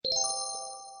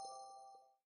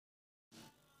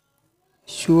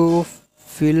You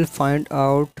will find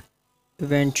out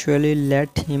eventually.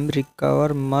 Let him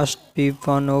recover must be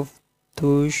one of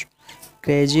those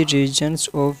crazy regions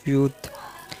of youth.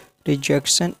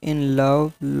 Rejection in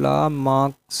love, law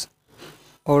marks,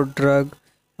 or drug.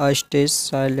 I stay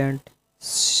silent.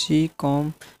 See,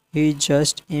 com, he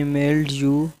just emailed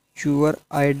you. Your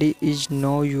ID is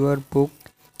now your book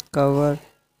cover.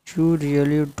 You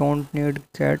really don't need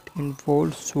get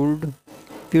involved. Should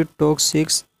we talk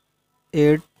 6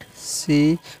 8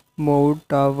 C mode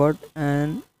toward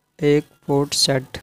an airport set?